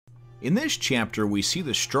In this chapter, we see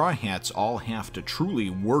the Straw Hats all have to truly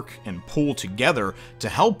work and pull together to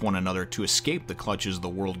help one another to escape the clutches of the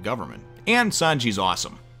world government. And Sanji's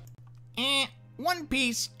awesome. One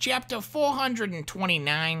Piece, chapter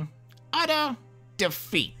 429, Utter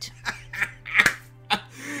Defeat.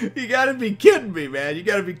 You gotta be kidding me, man. You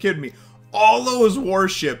gotta be kidding me. All those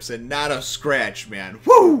warships and not a scratch, man.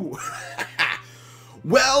 Woo!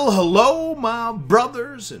 Well, hello, my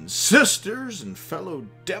brothers and sisters and fellow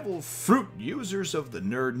devil fruit users of the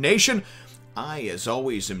Nerd Nation. I, as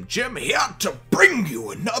always, am Jim, here to bring you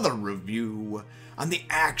another review on the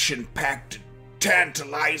action-packed,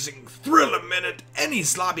 tantalizing, thriller-minute, any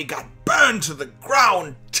slobby got burned to the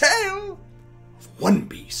ground tale of One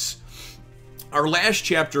Piece. Our last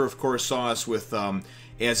chapter, of course, saw us with, in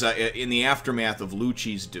the aftermath of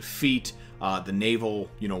Lucci's defeat. The naval,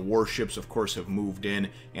 warships, of course, have moved in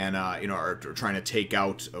and, are trying to take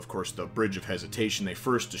out, of course, the Bridge of Hesitation. They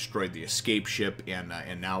first destroyed the escape ship and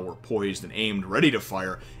now we're poised and aimed, ready to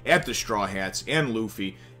fire at the Straw Hats and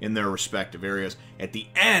Luffy in their respective areas. At the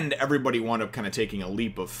end, everybody wound up kind of taking a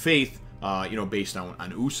leap of faith, based on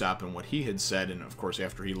Usopp and what he had said, and, of course,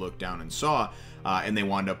 after he looked down and saw, and they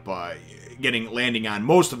wound up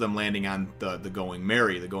most of them landing on the Going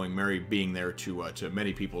Merry. The Going Merry being there to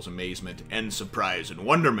many people's amazement and surprise and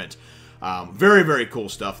wonderment. Very, very cool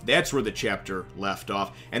stuff. That's where the chapter left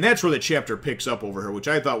off, and that's where the chapter picks up over here, which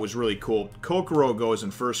I thought was really cool. Kokoro goes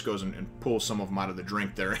and pulls some of them out of the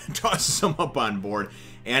drink there and tosses them up on board,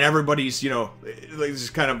 and everybody's,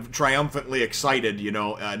 just kind of triumphantly excited,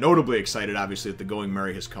 notably excited, obviously, that the Going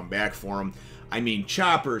Merry has come back for him. I mean,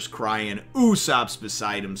 Chopper's crying, Usopp's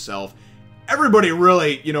beside himself. Everybody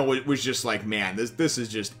really, was just like, man, this is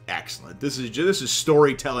just excellent. This is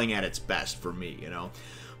storytelling at its best for me,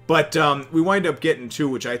 But we wind up getting to,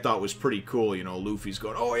 which I thought was pretty cool, Luffy's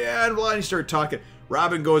going, oh yeah, and he started talking.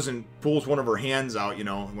 Robin goes and pulls one of her hands out,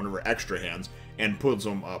 one of her extra hands, and puts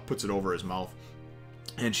it over his mouth.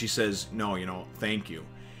 And she says, no, thank you.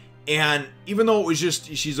 And even though it was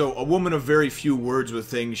she's a woman of very few words with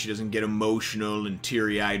things, she doesn't get emotional and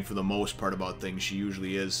teary-eyed for the most part about things. She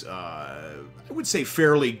usually is, I would say,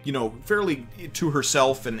 fairly to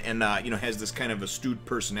herself and has this kind of astute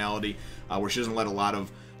personality where she doesn't let a lot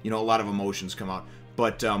of emotions come out.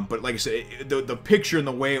 But like I said, the picture and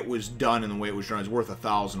the way it was done and the way it was drawn is worth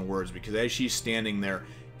 1,000 words, because as she's standing there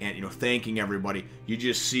and, thanking everybody, you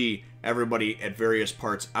just see everybody at various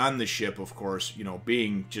parts on the ship, of course,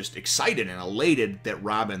 being just excited and elated that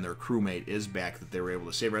Robin, their crewmate, is back, that they were able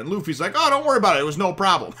to save her. And Luffy's like, oh, don't worry about it. It was no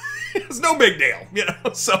problem. It's no big deal,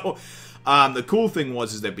 So, the cool thing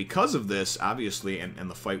is that because of this, obviously, and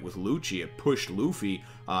the fight with Lucci, it pushed Luffy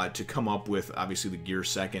to come up with, obviously, the Gear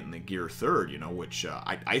Second and the Gear Third, which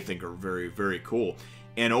I think are very, very cool.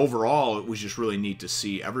 And overall, it was just really neat to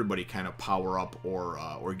see everybody kind of power up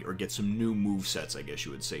or get some new movesets, I guess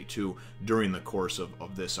you would say, too, during the course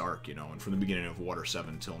of this arc, and from the beginning of Water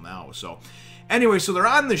 7 till now. So, anyway, so they're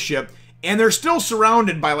on the ship, and they're still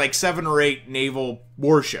surrounded by like 7 or 8 naval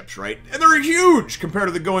warships, right? And they're huge compared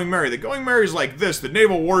to the Going Merry. The Going Merry's like this. The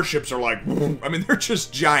naval warships are like, I mean, they're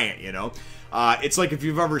just giant, It's like if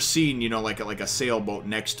you've ever seen, like a sailboat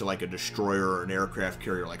next to like a destroyer or an aircraft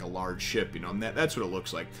carrier, like a large ship, and that's what it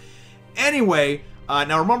looks like. Anyway,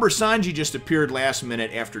 now remember, Sanji just appeared last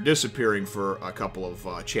minute after disappearing for a couple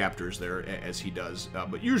of chapters there, as he does,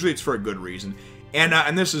 but usually it's for a good reason,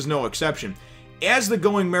 and this is no exception. As the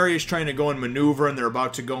Going Merry is trying to go and maneuver, and they're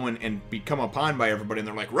about to go and be come upon by everybody, and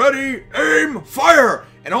they're like, ready, aim, fire!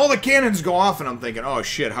 And all the cannons go off, and I'm thinking, oh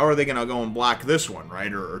shit, how are they going to go and block this one,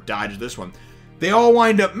 right? Or dodge this one? They all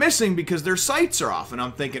wind up missing because their sights are off, and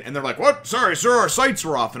I'm thinking, and they're like, what? Sorry, sir, our sights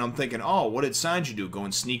were off. And I'm thinking, oh, what did Sanji do? Go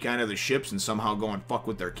and sneak onto the ships and somehow go and fuck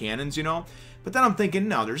with their cannons, But then I'm thinking,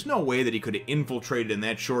 no, there's no way that he could have infiltrated in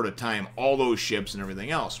that short a time all those ships and everything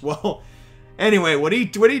else. Well, anyway, what he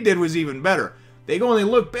did was even better. They go and they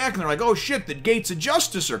look back and they're like, oh shit, the gates of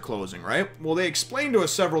justice are closing, right? Well, they explained to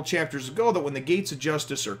us several chapters ago that when the gates of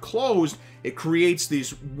justice are closed, it creates these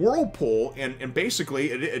whirlpool, and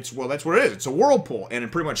basically, that's what it is. It's a whirlpool, and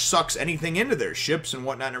it pretty much sucks anything into their ships and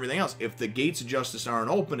whatnot and everything else. If the gates of justice aren't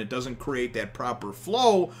open, it doesn't create that proper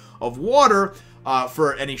flow of water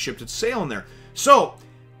for any ship that's sailing there. So,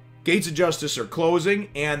 gates of justice are closing,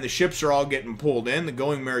 and the ships are all getting pulled in. The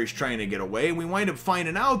Going Merry's trying to get away, and we wind up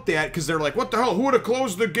finding out that, because they're like, what the hell, who would have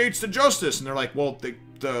closed the gates to justice? And they're like, well,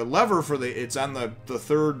 the lever for it's on the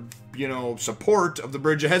third, support of the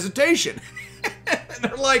Bridge of Hesitation. And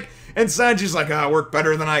they're like, and Sanji's like, it worked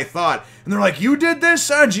better than I thought. And they're like, you did this,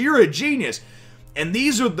 Sanji, you're a genius. And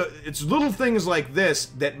these are it's little things like this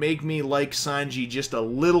that make me like Sanji just a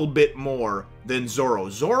little bit more than Zoro.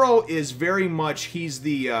 Zoro is very much, he's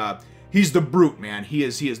the brute, man. He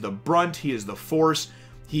is the brunt, he is the force.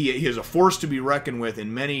 He is a force to be reckoned with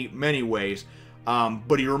in many, many ways.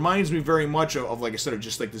 But he reminds me very much of, like I said, of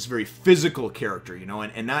just like this very physical character, you know,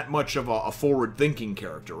 and not much of a forward-thinking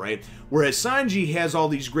character, right? Whereas Sanji has all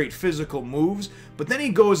these great physical moves, but then he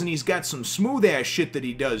goes and he's got some smooth-ass shit that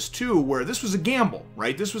he does, too, where this was a gamble,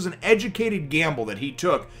 right? This was an educated gamble that he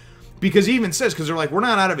took, because he even says, because they're like, we're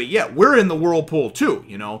not out of it yet. We're in the whirlpool, too,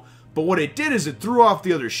 you know? But what it did is it threw off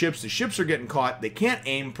the other ships. The ships are getting caught. They can't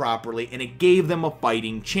aim properly, and it gave them a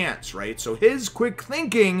fighting chance, right? So his quick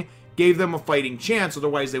thinking gave them a fighting chance,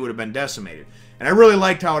 otherwise they would have been decimated. And I really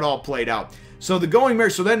liked how it all played out. So the going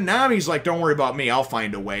merry, so then Nami's like, don't worry about me, I'll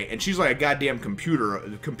find a way. And she's like a goddamn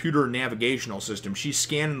computer navigational system. She's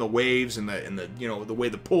scanning the waves and the you know, the way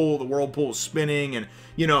the whirlpool is spinning, and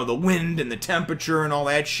you know, the wind and the temperature and all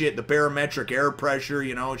that shit, the barometric air pressure,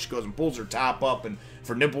 you know, she goes and pulls her top up, and if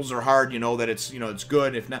her nipples are hard, you know that it's, you know, it's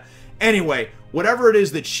good. If not, anyway, whatever it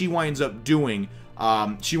is that she winds up doing,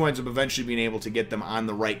 she winds up eventually being able to get them on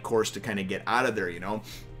the right course to kind of get out of there, you know?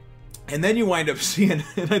 And then you wind up seeing,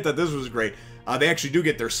 and I thought this was great, they actually do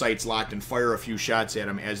get their sights locked and fire a few shots at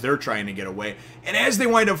them as they're trying to get away. And as they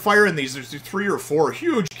wind up firing these, there's 3 or 4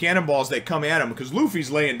 huge cannonballs that come at him, because Luffy's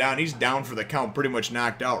laying down, he's down for the count, pretty much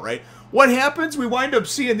knocked out, right? What happens? We wind up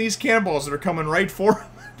seeing these cannonballs that are coming right for him.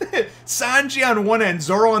 Sanji on one end,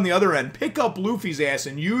 Zoro on the other end, pick up Luffy's ass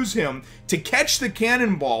and use him to catch the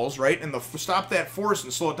cannonballs, right, and stop that force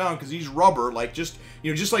and slow it down, because he's rubber, like just,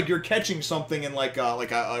 you know, just like you're catching something in like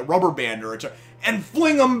a rubber band or and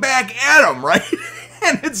fling them back at him, right?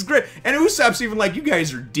 And it's great. And Usopp's even like, you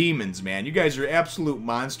guys are demons, man. You guys are absolute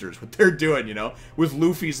monsters. What they're doing, you know, with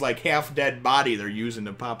Luffy's like half dead body, they're using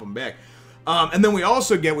to pop him back. And then we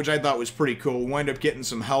also get, which I thought was pretty cool, we wind up getting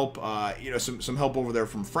some help, you know, some help over there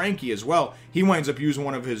from Frankie as well. He winds up using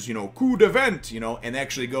one of his, you know, coup de vent, you know, and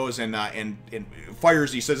actually goes and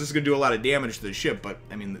fires. He says this is going to do a lot of damage to the ship, but,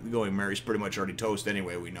 I mean, the Going Merry's pretty much already toast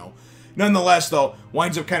anyway, we know. Nonetheless, though,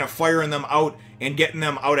 winds up kind of firing them out and getting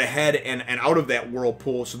them out ahead and out of that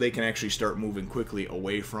whirlpool so they can actually start moving quickly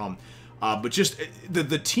away from. But just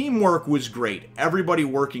the teamwork was great. Everybody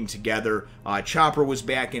working together. Chopper was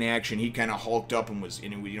back in action. He kind of hulked up and was, you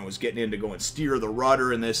know, was getting in to go and steer the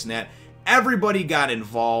rudder and this and that. Everybody got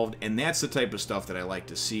involved, and that's the type of stuff that I like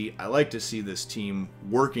to see. I like to see this team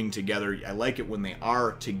working together. I like it when they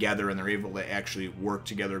are together and they're able to actually work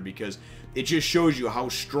together, because it just shows you how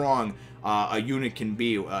strong a unit can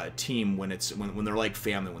be, a team, when they're like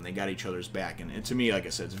family, when they got each other's back. And to me, like I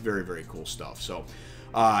said, it's very, very cool stuff. So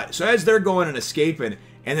as they're going and escaping,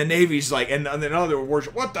 and the Navy's like, and then other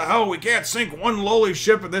worship, what the hell, we can't sink one lowly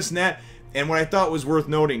ship and this and that. And what I thought was worth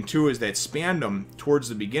noting, too, is that Spandam, towards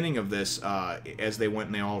the beginning of this, as they went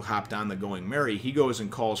and they all hopped on the Going Merry, he goes and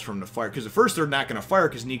calls from the fire. Because at first they're not going to fire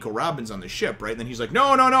because Nico Robin's on the ship, right? And then he's like,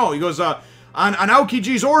 no, no, no. He goes, on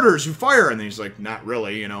Aokiji's orders, you fire. And then he's like, not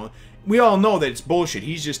really, you know. We all know that it's bullshit.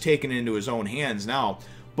 He's just taking it into his own hands now.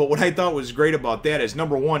 But what I thought was great about that is,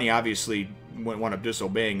 number one, he obviously wound up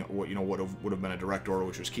disobeying what, you know, would have been a direct order,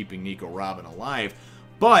 which was keeping Nico Robin alive.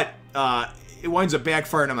 But it winds up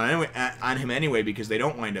backfiring on him anyway, because they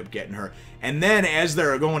don't wind up getting her. And then as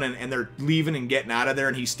they're going and they're leaving and getting out of there,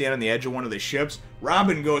 and he's standing on the edge of one of the ships,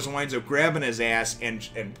 Robin goes and winds up grabbing his ass and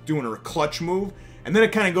doing her clutch move. And then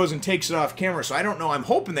it kind of goes and takes it off camera. So I don't know. I'm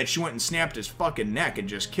hoping that she went and snapped his fucking neck and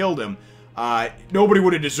just killed him. Nobody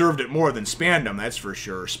would have deserved it more than Spandam, that's for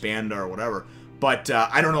sure. Spanda or whatever. But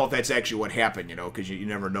I don't know if that's actually what happened, you know, because you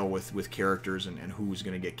never know with characters and who's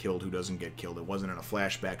going to get killed, who doesn't get killed. It wasn't in a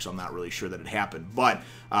flashback, so I'm not really sure that it happened. But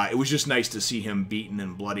it was just nice to see him beaten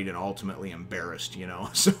and bloodied and ultimately embarrassed, you know.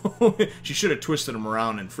 So she should have twisted him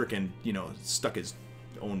around and frickin', you know, stuck his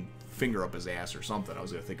own finger up his ass or something. I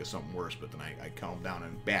was going to think of something worse, but then I calmed down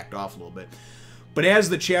and backed off a little bit. But as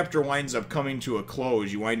the chapter winds up coming to a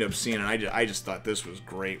close, you wind up seeing, and I just thought this was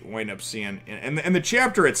great, wind up seeing, and the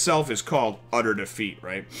chapter itself is called Utter Defeat,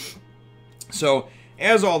 right? So,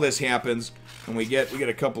 as all this happens, and we get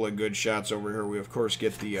a couple of good shots over here, we of course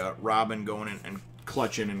get the Robin going and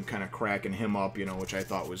clutching and kind of cracking him up, you know, which I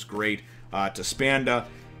thought was great, to Spanda.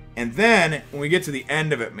 And then, when we get to the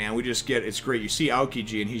end of it, man, we just get, it's great, you see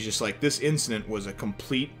Aokiji, and he's just like, this incident was a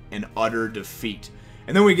complete and utter defeat.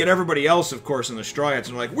 And then we get everybody else, of course, in the Straw Hats,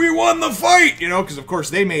 and we're like, we won the fight! You know, because, of course,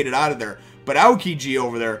 they made it out of there. But Aokiji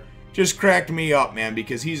over there just cracked me up, man,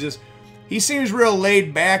 because he's just, he seems real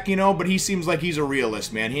laid back, you know, but he seems like he's a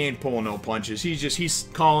realist, man. He ain't pulling no punches. He's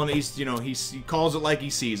calling, you know, he calls it like he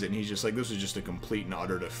sees it, and he's just like, this is just a complete and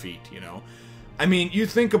utter defeat, you know. I mean, you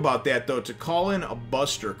think about that, though, to call in a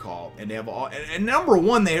buster call and have all... And number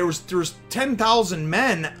one, there was 10,000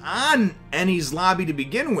 men on Eni's lobby to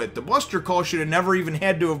begin with. The buster call should have never even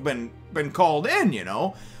had to have been called in, you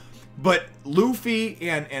know? But Luffy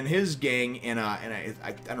and his gang, and I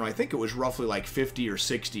don't know, I think it was roughly like 50 or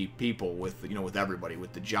 60 people with, you know, with everybody,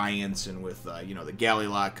 with the Giants and with, you know, the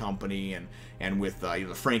Galley-Lock Company and with, you know,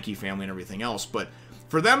 the Frankie family and everything else. But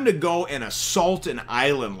for them to go and assault an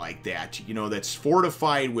island like that, you know, that's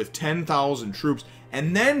fortified with 10,000 troops,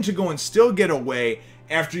 and then to go and still get away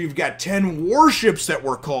after you've got 10 warships that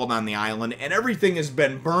were called on the island and everything has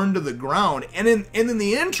been burned to the ground, and in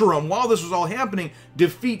the interim, while this was all happening,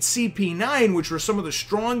 defeat CP9, which were some of the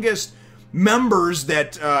strongest members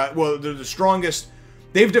that, well, they're the strongest.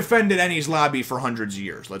 They've defended Eni's lobby for hundreds of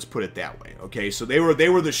years. Let's put it that way. Okay, so they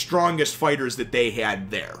were the strongest fighters that they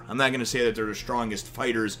had there. I'm not going to say that they're the strongest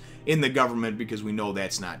fighters in the government because we know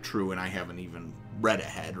that's not true, and I haven't even read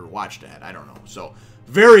ahead or watched ahead. I don't know. So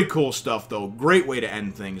very cool stuff, though. Great way to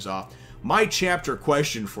end things off. My chapter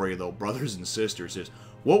question for you, though, brothers and sisters, is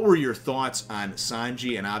what were your thoughts on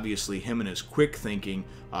Sanji and obviously him and his quick thinking?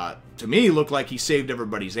 To me, looked like he saved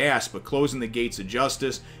everybody's ass, but closing the gates of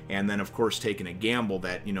justice and then, of course, taking a gamble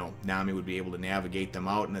that, you know, Nami would be able to navigate them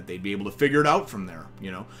out and that they'd be able to figure it out from there,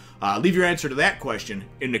 you know. Leave your answer to that question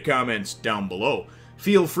in the comments down below.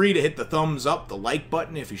 Feel free to hit the thumbs up, the like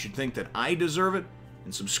button if you should think that I deserve it,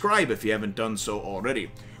 and subscribe if you haven't done so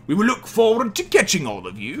already. We will look forward to catching all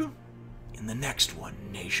of you in the next one,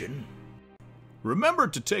 Nation. Remember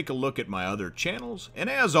to take a look at my other channels, and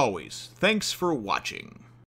as always, thanks for watching.